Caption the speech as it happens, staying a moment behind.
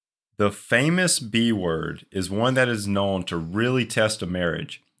The famous B word is one that is known to really test a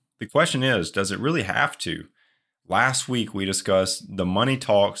marriage. The question is, does it really have to? Last week, we discussed the money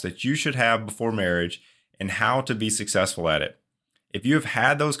talks that you should have before marriage and how to be successful at it. If you have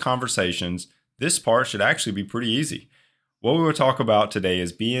had those conversations, this part should actually be pretty easy. What we will talk about today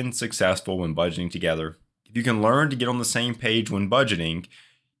is being successful when budgeting together. If you can learn to get on the same page when budgeting,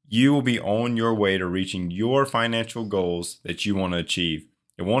 you will be on your way to reaching your financial goals that you want to achieve.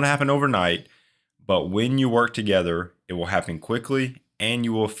 It won't happen overnight, but when you work together, it will happen quickly and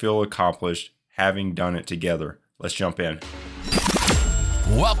you will feel accomplished having done it together. Let's jump in.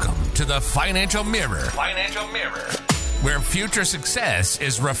 Welcome to the Financial Mirror. Where future success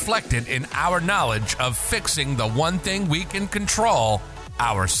is reflected in our knowledge of fixing the one thing we can control,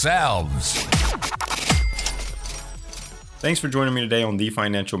 ourselves. Thanks for joining me today on The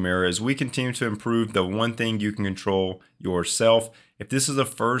Financial Mirror as we continue to improve the one thing you can control, yourself. If this is the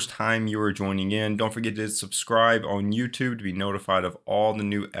first time you are joining in, don't forget to subscribe on YouTube to be notified of all the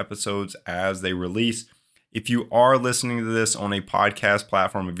new episodes as they release. If you are listening to this on a podcast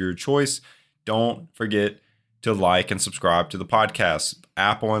platform of your choice, don't forget to like and subscribe to the podcast.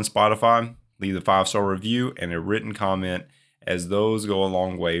 Apple and Spotify, leave a 5-star review and a written comment, as those go a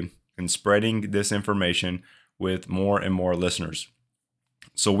long way in spreading this information with more and more listeners.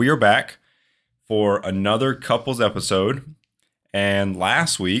 So we are back for another couples episode. And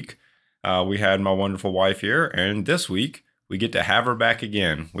last week, we had my wonderful wife here. And this week, we get to have her back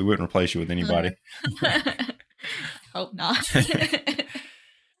again. We wouldn't replace you with anybody. Hope not.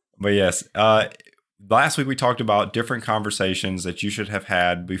 But yes, last week we talked about different conversations that you should have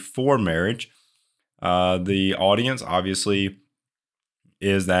had before marriage. The audience obviously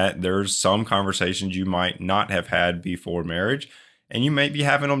is that there's some conversations you might not have had before marriage, and you may be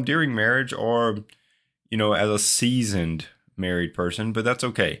having them during marriage or, as a seasoned married person, but that's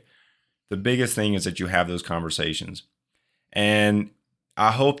okay. The biggest thing is that you have those conversations. And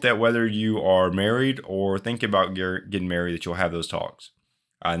I hope that whether you are married or think about getting married, that you'll have those talks.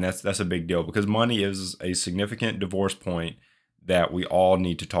 And that's a big deal because money is a significant divorce point that we all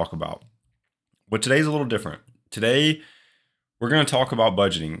need to talk about. But today's a little different. Today, we're going to talk about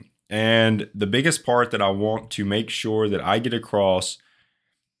budgeting. And the biggest part that I want to make sure that I get across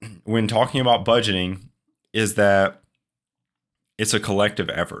when talking about budgeting is that it's a collective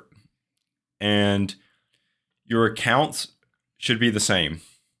effort. And your accounts should be the same.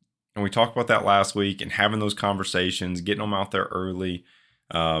 And we talked about that last week and having those conversations, getting them out there early.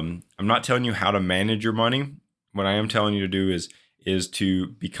 I'm not telling you how to manage your money. What I am telling you to do is to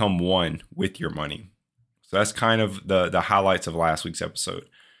become one with your money. So that's kind of the highlights of last week's episode.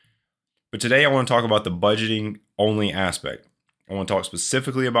 But today I want to talk about the budgeting only aspect. I want to talk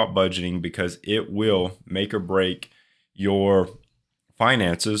specifically about budgeting because it will make or break your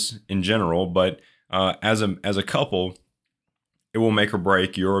finances in general. But as a couple, it will make or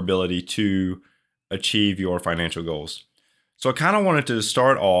break your ability to achieve your financial goals. So I kind of wanted to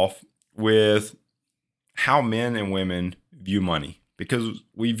start off with how men and women view money because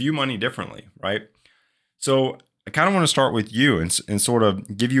we view money differently, right? So I kind of want to start with you and sort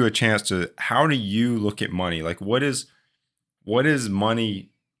of give you a chance to, how do you look at money? Like what does money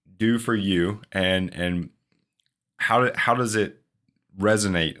do for you and how does it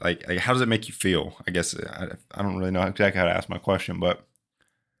resonate? Like how does it make you feel? I guess I don't really know exactly how to ask my question, but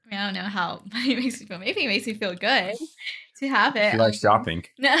I don't know how money makes me feel. Maybe it makes me feel good to have it. She likes shopping.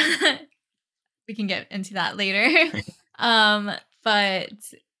 No, we can get into that later. But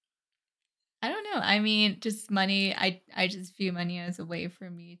I don't know. I mean, just money. I just view money as a way for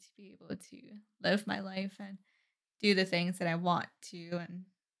me to be able to live my life and do the things that I want to and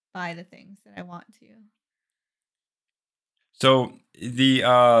buy the things that I want to. So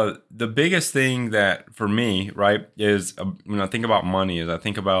the biggest thing that for me, right, is when I think about money, is I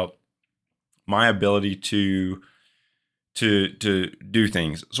think about my ability to do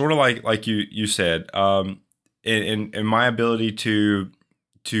things, sort of like you said, and my ability to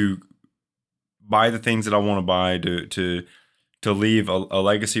buy the things that I want to buy, to leave a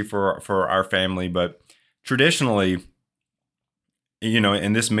legacy for our family. But traditionally,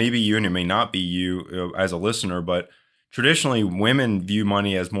 and this may be you and it may not be you as a listener, but traditionally women view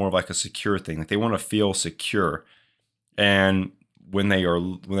money as more of like a secure thing. Like they want to feel secure. And when they are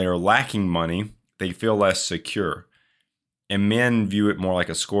lacking money, they feel less secure. And men view it more like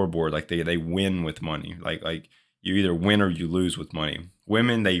a scoreboard, like they win with money. Like you either win or you lose with money.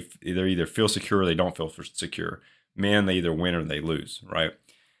 Women, they either feel secure or they don't feel secure. Men, they either win or they lose, right?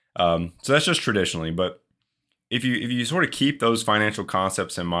 So that's just traditionally. But if you sort of keep those financial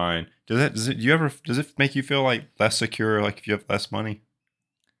concepts in mind, does it make you feel like less secure, like if you have less money?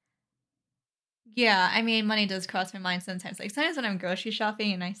 Yeah, I mean, money does cross my mind sometimes. Like sometimes when I'm grocery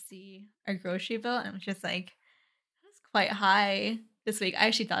shopping and I see our grocery bill, and I'm just like, that's quite high this week. I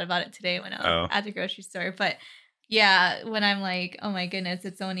actually thought about it today when I was Oh, at the grocery store. But yeah, when I'm like, oh my goodness,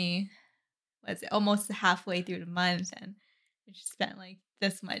 it's only what's it, almost halfway through the month, and I just spent like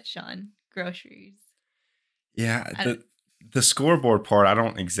this much on groceries. yeah. I don't, The scoreboard part I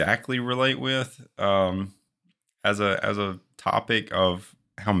don't exactly relate with as a topic of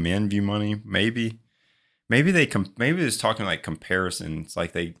how men view money. Maybe maybe it's talking like comparisons,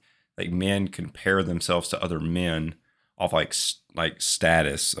 like like men compare themselves to other men off like like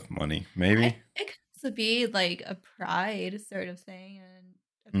status of money. Maybe. it could also be like a pride sort of thing and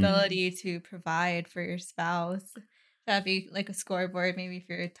Mm. ability to provide for your spouse. That'd be like a scoreboard, maybe if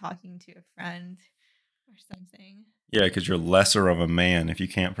you're talking to a friend or something. Yeah, because you're lesser of a man if you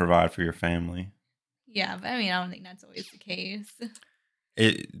can't provide for your family. Yeah, but I mean, I don't think that's always the case.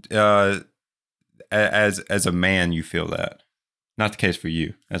 It as a man you feel that. Not the case for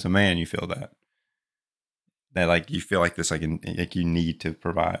you. As a man you feel that like you feel like this like you need to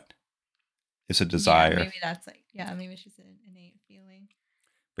provide. It's a Yeah, desire. maybe that's like, yeah, maybe it's just an innate feeling.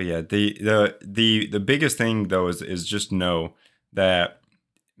 But yeah, the biggest thing though is just know that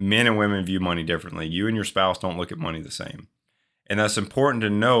men and women view money differently. You and your spouse don't look at money the same. And that's important to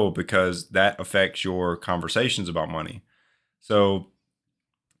know because that affects your conversations about money. So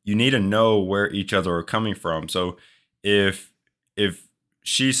you need to know where each other are coming from. So if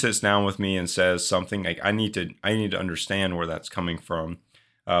she sits down with me and says something, like I need to understand where that's coming from,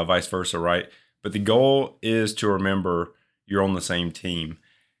 vice versa, right? But the goal is to remember you're on the same team.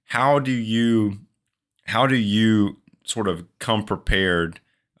 How do you sort of come prepared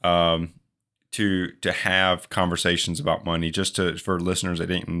to have conversations about money? Just for listeners that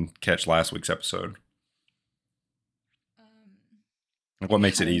didn't catch last week's episode, Um, like what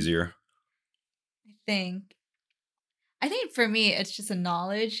makes it having, easier? I think I think for me, it's just a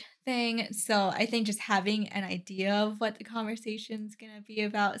knowledge thing. So I think just having an idea of what the conversation's gonna be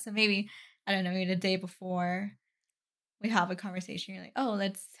about. So maybe, I don't know, maybe the day before we have a conversation, you're like, oh,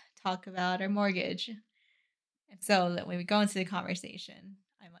 let's talk about our mortgage. And so that when we go into the conversation,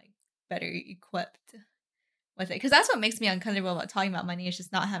 I'm like better equipped with it. Because that's what makes me uncomfortable about talking about money is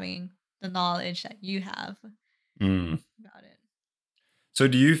just not having the knowledge that you have Mm. about it. So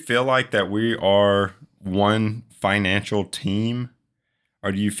do you feel like that we are one financial team,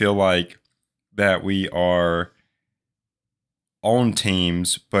 or do you feel like that we are on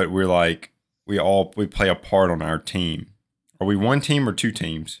teams, but we're like we play a part on our team? Are we one team or two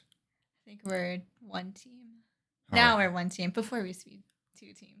teams? I think we're one team. Oh, Now we're one team. Before we used to be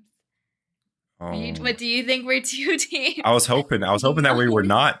two teams. oh. What do you think we're two teams? I was hoping that we were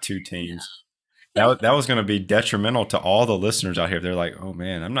not two teams. That was going to be detrimental to all the listeners out here. They're like, "Oh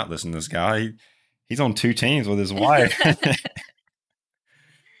man, I'm not listening to this guy. He's on two teams with his wife."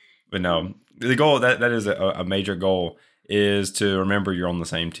 But no, the goal that is a major goal is to remember you're on the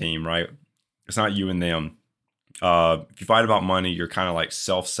same team, right? It's not you and them. If you fight about money, you're kind of like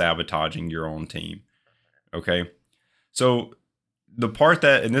self-sabotaging your own team. Okay. So the part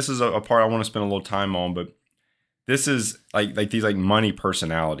that, and this is a part I want to spend a little time on, but this is like these like money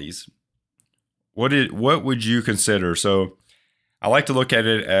personalities. What would you consider? So I like to look at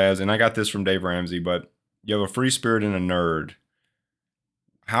it as, and I got this from Dave Ramsey, but you have a free spirit and a nerd.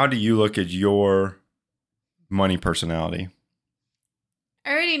 How do you look at your money personality?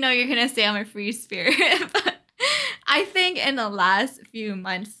 I already know you're gonna say I'm a free spirit, but I think in the last few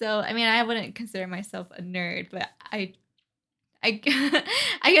months, so I mean, I wouldn't consider myself a nerd, but I, I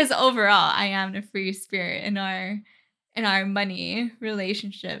guess overall, I am the free spirit in our money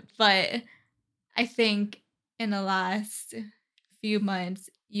relationship. But I think in the last few months,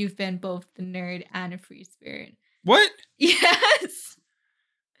 you've been both the nerd and a free spirit. What? Yes.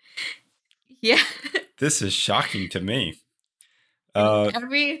 Yeah. This is shocking to me. Uh,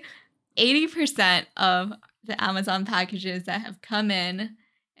 Every 80% of the Amazon packages that have come in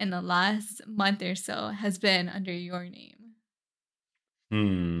the last month or so has been under your name.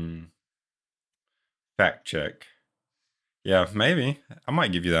 Fact check. Yeah, maybe. I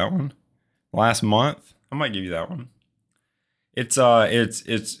might give you that one. Last month, I might give you that one. It's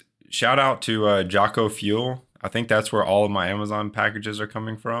shout out to Jocko Fuel. I think that's where all of my Amazon packages are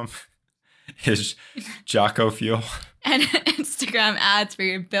coming from. Is Jocko Fuel. And Instagram ads for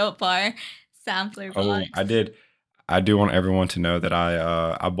your Built Bar sampler box. I do want everyone to know that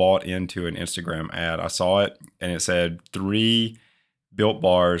I bought into an Instagram ad. I saw it and it said 3 Built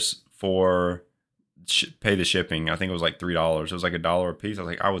Bars for pay the shipping. I think it was like $3. It was like $1 a piece. I was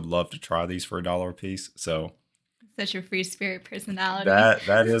like, I would love to try these for $1 a piece. So such a free spirit personality.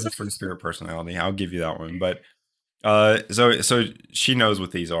 That is a free spirit personality. I'll give you that one. But so she knows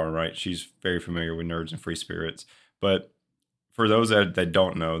what these are, right? She's very familiar with nerds and free spirits. But for those that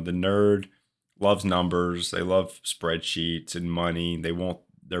don't know, the nerd loves numbers. They love spreadsheets and money. They want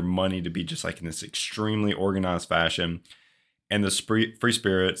their money to be just like in this extremely organized fashion. And the free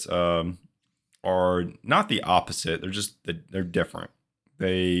spirits are not the opposite. They're different.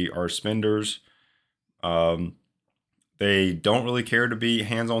 They are spenders. They don't really care to be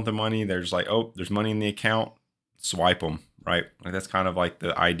hands-on with the money. They're just like, oh, there's money in the account, swipe them, right? Like that's kind of like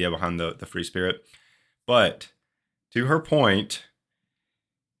the idea behind the free spirit. But to her point,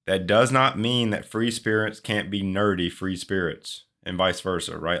 that does not mean that free spirits can't be nerdy free spirits and vice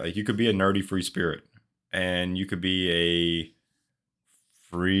versa, right? Like you could be a nerdy free spirit and you could be a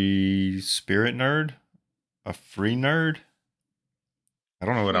free spirit nerd, a free nerd. I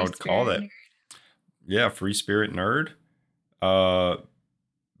don't know what I would call that. Yeah, free spirit nerd.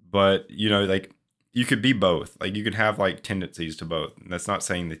 But you know, like you could be both. Like you could have like tendencies to both. And that's not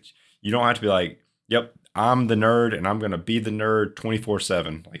saying that you don't have to be like, yep, I'm the nerd and I'm going to be the nerd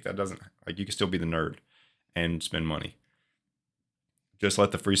 24/7. Like that doesn't, like you can still be the nerd and spend money. Just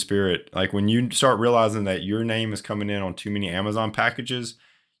let the free spirit, like when you start realizing that your name is coming in on too many Amazon packages,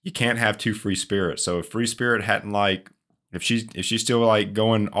 you can't have two free spirits. So if free spirit hadn't like, if she's still like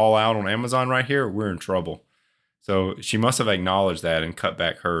going all out on Amazon right here, we're in trouble. So she must have acknowledged that and cut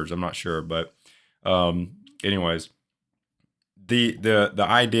back hers. I'm not sure, but anyways, the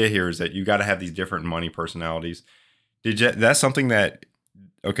idea here is that you got to have these different money personalities. That's something that,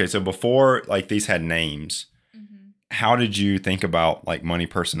 okay, so before like these had names, how did you think about like money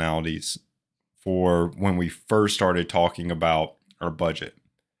personalities for when we first started talking about our budget?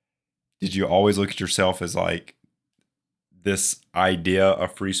 Did you always look at yourself as like this idea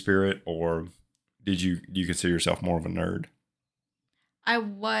of free spirit, or do you consider yourself more of a nerd? I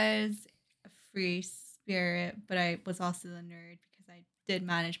was a free spirit, but I was also the nerd because I did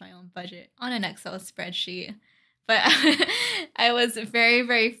manage my own budget on an Excel spreadsheet. But I was very,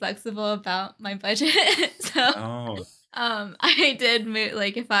 very flexible about my budget. So I did move,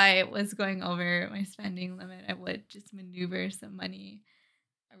 like if I was going over my spending limit, I would just maneuver some money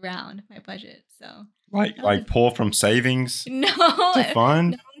around my budget. So like pull from savings to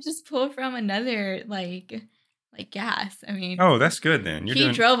fund? No, just pull from another like gas. I mean, oh, that's good then.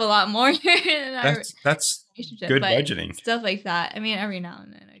 He drove a lot more than that's good budgeting. Stuff like that. I mean, every now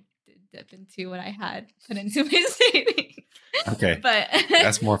and then I did dip into what I had put into my savings. Okay, but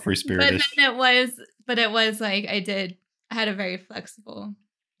that's more free spirited. But it was like I had a very flexible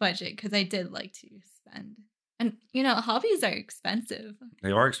budget because I did like to spend. And you know, hobbies are expensive.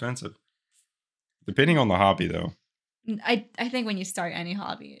 They are expensive. Depending on the hobby, though. I think when you start any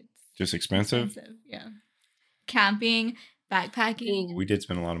hobby, it's just expensive. Yeah. Camping, backpacking. We did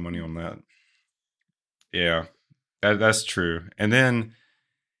spend a lot of money on that. Yeah, that's true. And then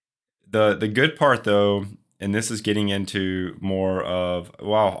the good part, though, and this is getting into more of,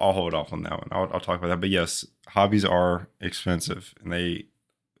 well, I'll hold off on that one. I'll talk about that. But yes, hobbies are expensive, and they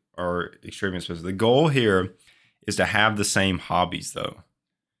are extremely expensive. The goal here is to have the same hobbies, though.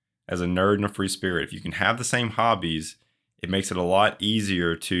 As a nerd and a free spirit, if you can have the same hobbies, it makes it a lot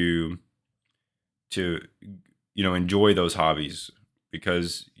easier to enjoy those hobbies,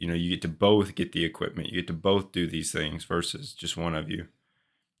 because you get to both get the equipment, you get to both do these things versus just one of you.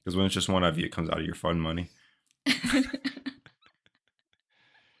 Because when it's just one of you, it comes out of your fun money.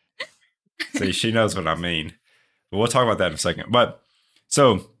 See, she knows what I mean. But we'll talk about that in a second. But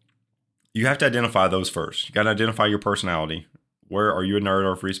so you have to identify those first. You got to identify your personality. Where are you, a nerd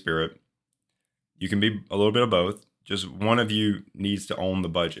or a free spirit? You can be a little bit of both. Just one of you needs to own the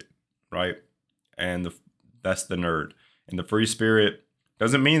budget, right? And that's the nerd. And the free spirit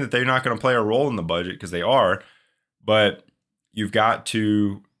doesn't mean that they're not going to play a role in the budget, because they are. But you've got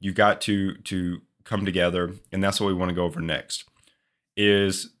to come together, and that's what we want to go over next.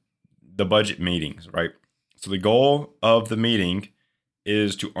 Is the budget meetings, right? So the goal of the meeting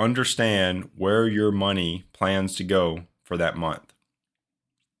is to understand where your money plans to go for that month.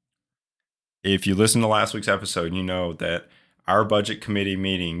 If you listen to last week's episode, you know that our budget committee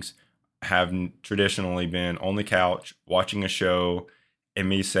meetings have traditionally been on the couch watching a show and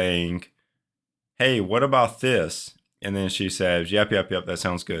me saying, hey, what about this? And then she says, yep, that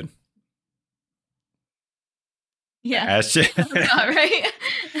sounds good. Yeah. That's not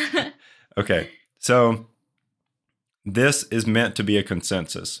right. Okay. So this is meant to be a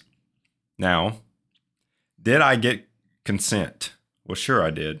consensus. Now, did I get consent? Well, sure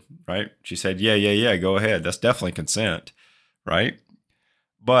I did, right? She said, yeah, go ahead. That's definitely consent, right?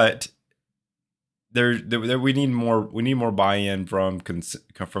 But we need more buy-in from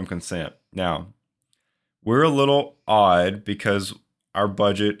consent. Now, we're a little odd because our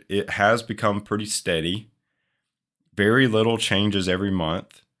budget, it has become pretty steady. Very little changes every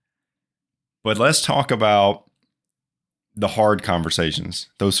month. But let's talk about the hard conversations,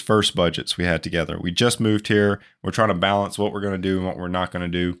 those first budgets we had together. We just moved here. We're trying to balance what we're going to do and what we're not going to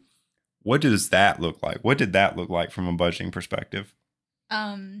do. What does that look like? What did that look like from a budgeting perspective?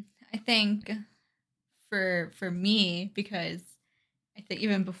 I think for me, because I think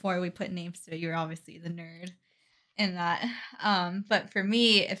even before we put names to it, you're obviously the nerd in that. But for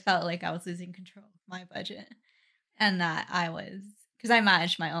me, it felt like I was losing control of my budget, and that because I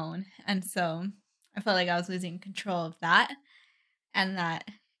managed my own, and so I felt like I was losing control of that, and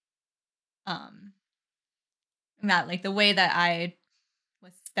um, that like the way that I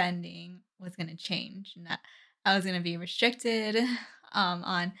was spending was going to change, and that I was going to be restricted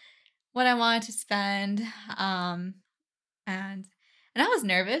on what I wanted to spend. And I was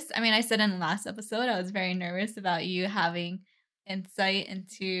nervous. I mean, I said in the last episode, I was very nervous about you having insight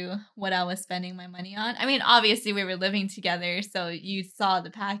into what I was spending my money on. I mean, obviously we were living together, so you saw the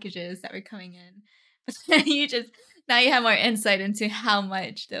packages that were coming in. But then now you have more insight into how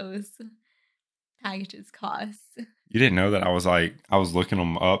much those packages cost. You didn't know that I was looking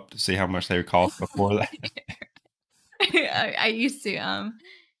them up to see how much they would cost before that. I used to.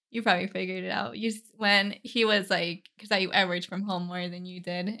 You probably figured it out. When he was like, because I worked from home more than you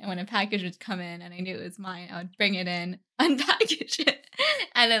did, and when a package would come in and I knew it was mine, I would bring it in, unpackage it,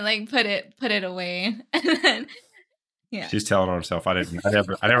 and then like put it away, and then yeah. She's telling on herself. I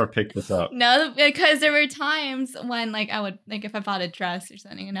never picked this up. No, because there were times when like I would like if I bought a dress or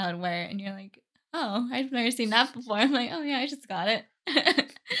something and I would wear it, and you're like, oh, I've never seen that before. I'm like, oh yeah, I just got it.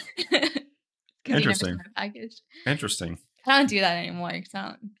 Interesting. Package. Interesting. I don't do that anymore because I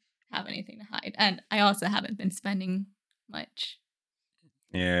don't have anything to hide, and I also haven't been spending much.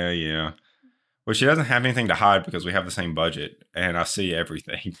 Yeah. Well, she doesn't have anything to hide because we have the same budget, and I see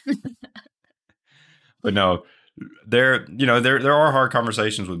everything. But no, there are hard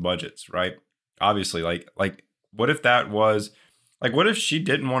conversations with budgets, right? Obviously, like what if that was like, what if she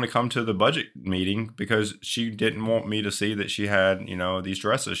didn't want to come to the budget meeting because she didn't want me to see that she had, these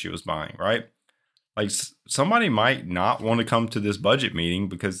dresses she was buying, right? Like somebody might not want to come to this budget meeting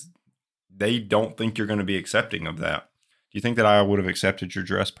because they don't think you're going to be accepting of that. Do you think that I would have accepted your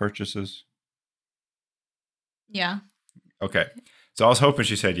dress purchases? Yeah. Okay. So I was hoping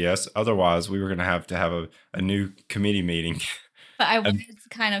she said yes. Otherwise, we were going to have a new committee meeting. But I was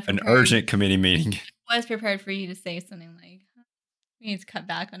kind of prepared. An urgent committee meeting. I was prepared for you to say something like, we need to cut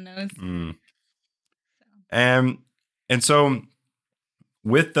back on those. And so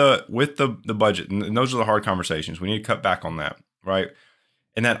with the budget, and those are the hard conversations. We need to cut back on that, right?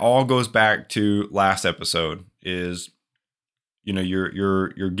 And that all goes back to last episode is,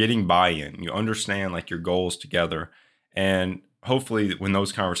 you're getting buy-in. You understand like your goals together. And hopefully when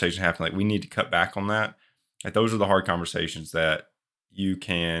those conversations happen, like we need to cut back on that. Like those are the hard conversations that you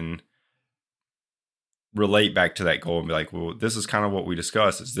can relate back to that goal and be like, well, this is kind of what we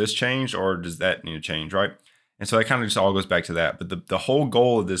discussed. Is this changed or does that need to change, right? And so that kind of just all goes back to that. But the whole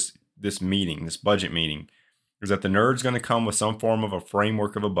goal of this meeting, this budget meeting, is that the nerd's going to come with some form of a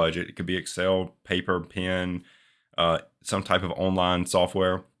framework of a budget. It could be Excel, paper, pen, some type of online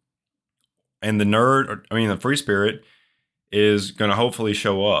software. And the free spirit is going to hopefully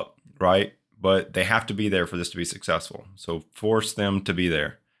show up, right? But they have to be there for this to be successful. So force them to be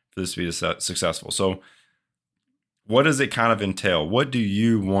there for this to be successful. So what does it kind of entail? What do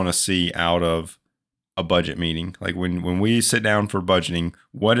you want to see out of a budget meeting? Like when we sit down for budgeting,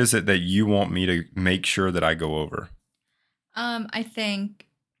 what is it that you want me to make sure that I go over? I think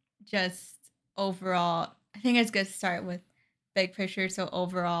just overall, I think it's good to start with big picture. So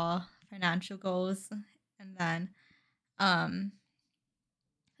overall financial goals, and then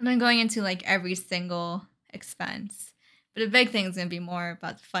going into like every single expense. But the big thing is going to be more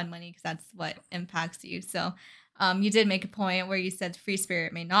about the fun money because that's what impacts you. So you did make a point where you said free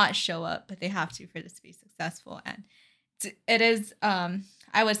spirit may not show up, but they have to for this to be successful. And it is,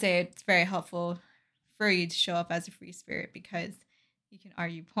 I would say it's very helpful for you to show up as a free spirit because you can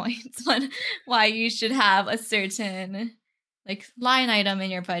argue points on why you should have a certain like line item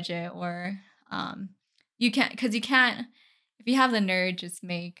in your budget, or you can't, if you have the nerd just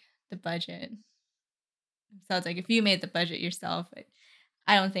make the budget. So it's like if you made the budget yourself,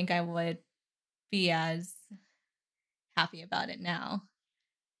 I don't think I would be as happy about it now.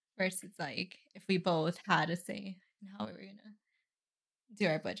 Versus like if we both had a say in how we were gonna do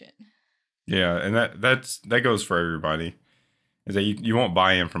our budget. Yeah, and that goes for everybody. Is that you want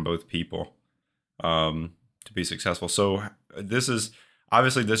buy-in from both people. to be successful. So this is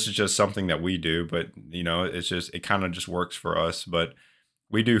just something that we do, but it kind of just works for us. But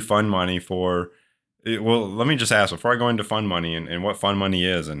we do fund money for. Well, let me just ask before I go into fund money and what fund money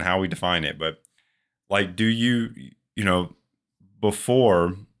is and how we define it. But like, do you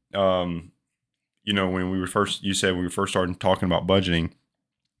before when you said we first started talking about budgeting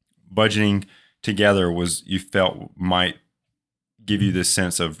together was you felt might give you this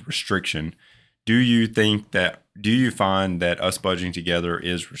sense of restriction. Do you find that us budgeting together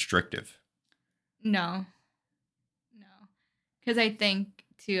is restrictive? No, because I think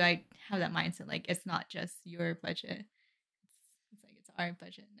too, I have that mindset like it's not just your budget; it's like it's our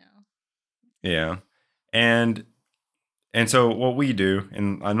budget now. Yeah, and so what we do,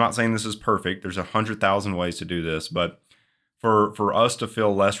 and I'm not saying this is perfect. There's 100,000 ways to do this, but for us to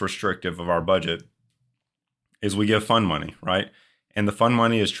feel less restrictive of our budget, is we give fund money, right? And the fund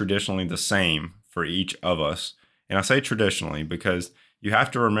money is traditionally the same for each of us. And I say traditionally because you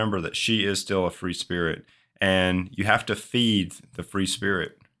have to remember that she is still a free spirit and you have to feed the free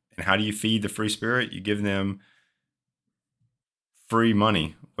spirit. And how do you feed the free spirit? You give them free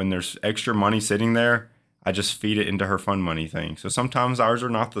money. When there's extra money sitting there, I just feed it into her fund money thing. So sometimes ours are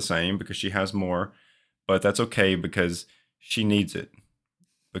not the same because she has more, but that's okay because she needs it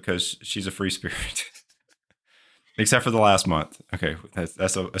because she's a free spirit. Except for the last month. Okay,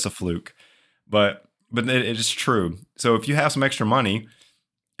 that's a fluke. But it is true. So if you have some extra money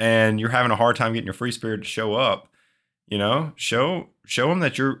and you're having a hard time getting your free spirit to show up, show them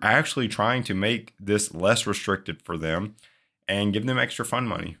that you're actually trying to make this less restricted for them and give them extra fund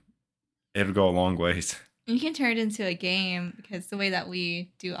money. It'll go a long ways. You can turn it into a game because the way that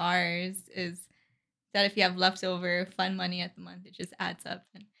we do ours is that if you have leftover fund money at the month, it just adds up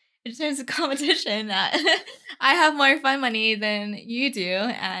and it just turns a competition that I have more fund money than you do.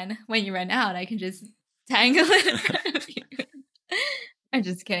 And when you run out, I can just tangle it in front of you. I'm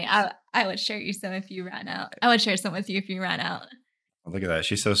just kidding. I would share you some if you ran out. I would share some with you if you ran out. Oh, look at that.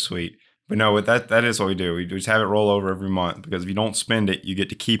 She's so sweet. But no, that is what we do. We just have it roll over every month because if you don't spend it, you get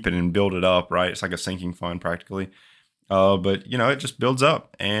to keep it and build it up, right? It's like a sinking fund practically. But it just builds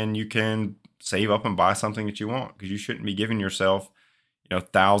up and you can save up and buy something that you want because you shouldn't be giving yourself,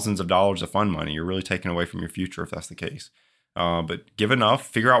 thousands of dollars of fund money. You're really taking away from your future if that's the case. But give enough,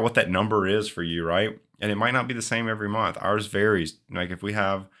 figure out what that number is for you, right? And it might not be the same every month. Ours varies. Like if we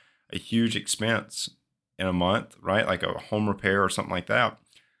have a huge expense in a month, right? Like a home repair or something like that,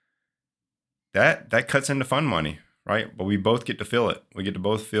 that cuts into fund money, right? But we both get to feel it. We get to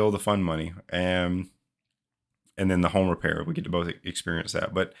both feel the fund money and then the home repair. We get to both experience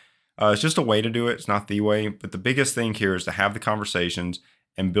that. But it's just a way to do it. It's not the way. But the biggest thing here is to have the conversations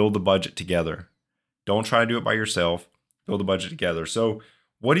and build the budget together. Don't try to do it by yourself. Build the budget together. So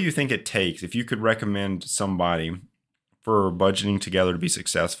what do you think it takes if you could recommend somebody for budgeting together to be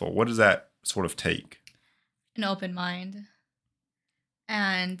successful? What does that sort of take? An open mind.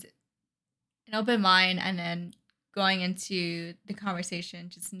 And then going into the conversation,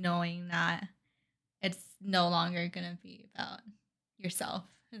 just knowing that it's no longer going to be about yourself.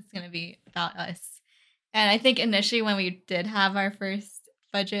 It's going to be about us. And I think initially when we did have our first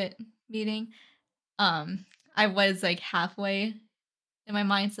budget meeting, I was like halfway in my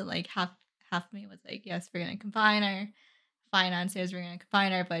mindset, like half of me was like, yes, we're going to combine our finances, we're going to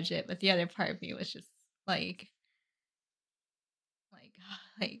combine our budget. But the other part of me was just like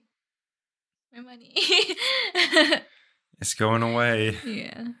my money. It's going away.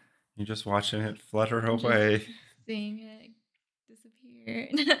 Yeah. You're just watching it flutter away. Seeing it disappear.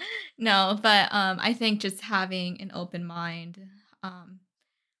 No, but I think just having an open mind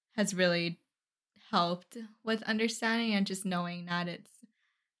has really helped with understanding and just knowing that it's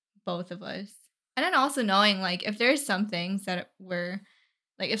both of us. And then also knowing like if there's some things that were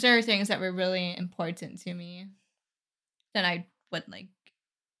like if there are things that were really important to me, then I would like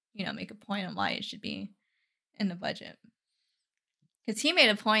make a point on why it should be in the budget. Because he made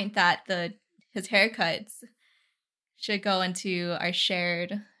a point that his haircuts should go into our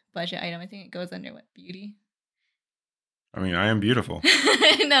shared budget item. I think it goes under beauty. I mean, I am beautiful.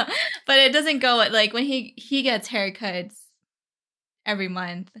 No, but it doesn't go like when he gets haircuts every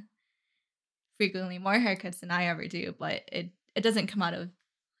month, frequently more haircuts than I ever do. But it doesn't come out of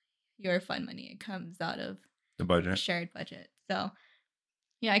your fund money. It comes out of the budget, the shared budget. So.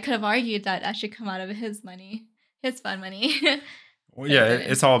 Yeah, I could have argued that should come out of his money, his fund money. Well, yeah,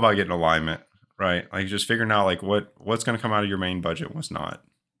 it's all about getting alignment, right? Like just figuring out like what's going to come out of your main budget, what's not,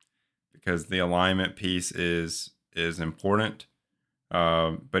 because the alignment piece is important,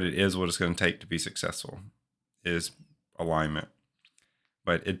 but it is what it's going to take to be successful, is alignment.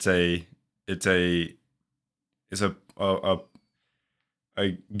 But it's a it's a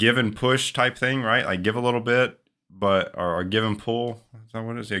a give and push type thing, right? Like give a little bit, but or give and pull. Is that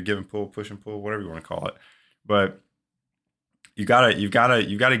what it is? Yeah, give and pull, push and pull, whatever you want to call it. But you gotta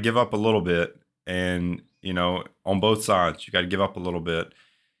give up a little bit, and on both sides, you got to give up a little bit.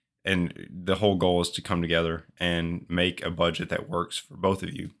 And the whole goal is to come together and make a budget that works for both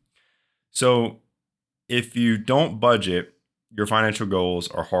of you. So if you don't budget, your financial goals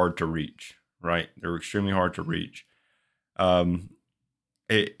are hard to reach, right? They're extremely hard to reach. For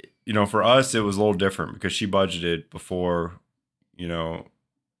us, it was a little different because she budgeted before,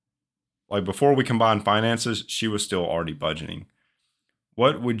 like before we combined finances, she was still already budgeting.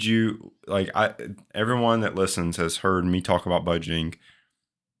 What would you like? Everyone that listens has heard me talk about budgeting,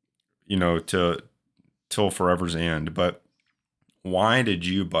 till forever's end. But why did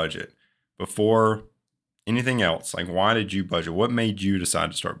you budget before anything else? Like, why did you budget? What made you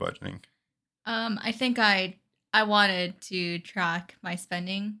decide to start budgeting? I think I wanted to track my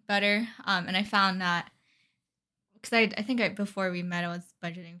spending better. And I found that because I think before we met, I was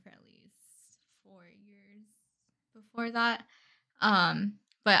budgeting for at least 4 years before that.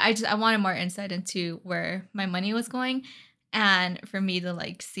 But I wanted more insight into where my money was going, and for me to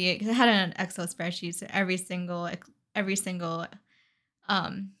like see it, because I had an Excel spreadsheet, so every single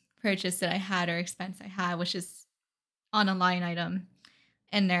purchase that I had or expense I had was just on a line item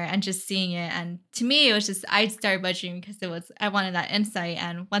in there, and just seeing it. And to me, it was just I started budgeting because I wanted that insight.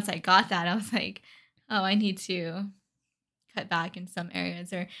 And once I got that, I was like, oh, I need to cut back in some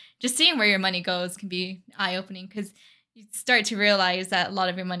areas, or just seeing where your money goes can be eye-opening, because you start to realize that a lot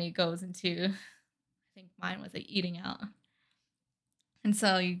of your money goes into, I think mine was like eating out. And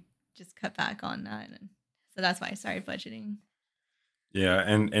so you just cut back on that. And so that's why I started budgeting. Yeah.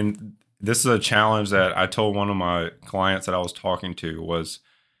 And this is a challenge that I told one of my clients that I was talking to was,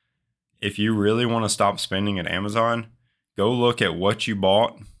 if you really want to stop spending at Amazon, go look at what you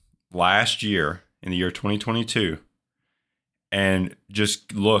bought last year in the year 2022 and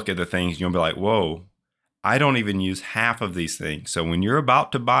just look at the things. You'll be like, whoa, I don't even use half of these things. So when you're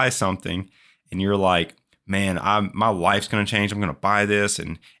about to buy something and you're like, man, my life's going to change, I'm going to buy this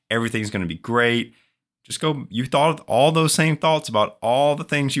and everything's going to be great. Just go, you thought all those same thoughts about all the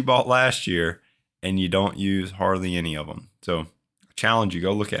things you bought last year and you don't use hardly any of them. So I challenge you,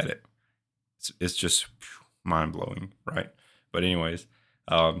 go look at it. It's just mind blowing, right? But anyways,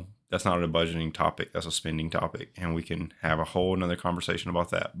 that's not a budgeting topic. That's a spending topic. And we can have a whole another conversation about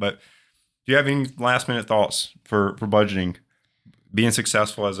that. But do you have any last minute thoughts for budgeting, being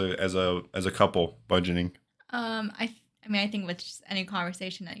successful as a couple budgeting? I think with just any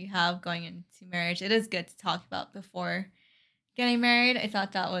conversation that you have going into marriage, it is good to talk about before getting married. I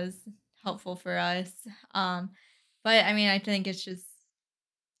thought that was helpful for us. But I think it's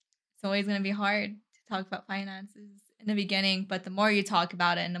always going to be hard to talk about finances in the beginning. But the more you talk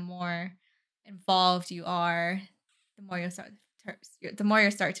about it and the more involved you are, the more you'll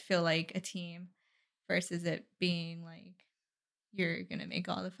start to feel like a team, versus it being like you're going to make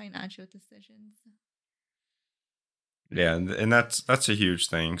all the financial decisions. Yeah, and that's a huge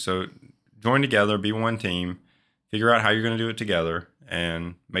thing. So join together, be one team, figure out how you're going to do it together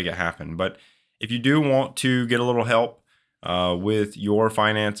and make it happen. But if you do want to get a little help with your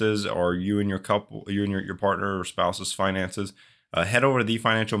finances, or you and your partner or spouse's finances, head over to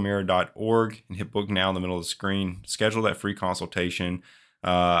thefinancialmirror.org and hit book now in the middle of the screen. Schedule that free consultation.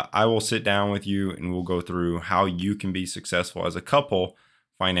 I will sit down with you and we'll go through how you can be successful as a couple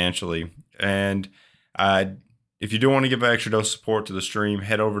financially. And if you do want to give an extra dose of support to the stream,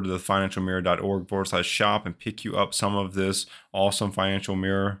 head over to thefinancialmirror.org/shop and pick you up some of this awesome Financial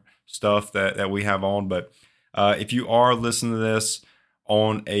Mirror stuff that we have on. But if you are listening to this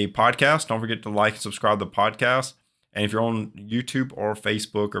on a podcast, don't forget to like and subscribe to the podcast. And if you're on YouTube or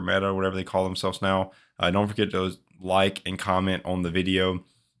Facebook or Meta, whatever they call themselves now, don't forget to like and comment on the video.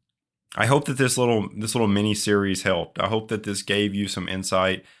 I hope that this little mini series helped. I hope that this gave you some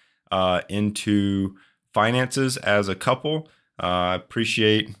insight into finances as a couple. I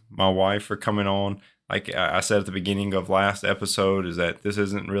appreciate my wife for coming on. Like I said at the beginning of last episode, is that this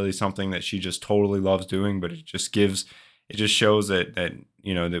isn't really something that she just totally loves doing, but it just shows that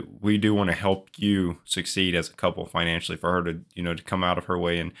we do want to help you succeed as a couple financially, for her to come out of her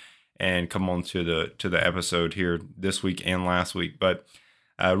way and come on to the episode here this week and last week. But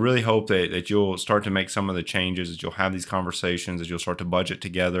I really hope that you'll start to make some of the changes, that you'll have these conversations, that you'll start to budget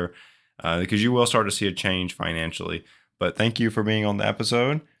together, because you will start to see a change financially. But thank you for being on the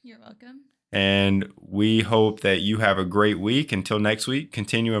episode. You're welcome. And we hope that you have a great week. Until next week,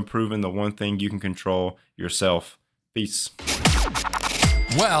 continue improving the one thing you can control, yourself. Peace.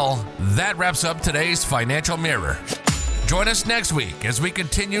 Well, that wraps up today's Financial Mirror. Join us next week as we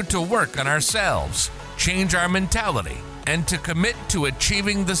continue to work on ourselves, change our mentality, and to commit to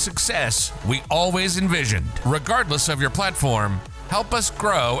achieving the success we always envisioned. Regardless of your platform, help us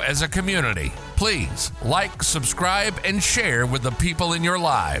grow as a community. Please like, subscribe, and share with the people in your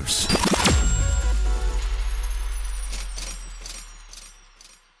lives.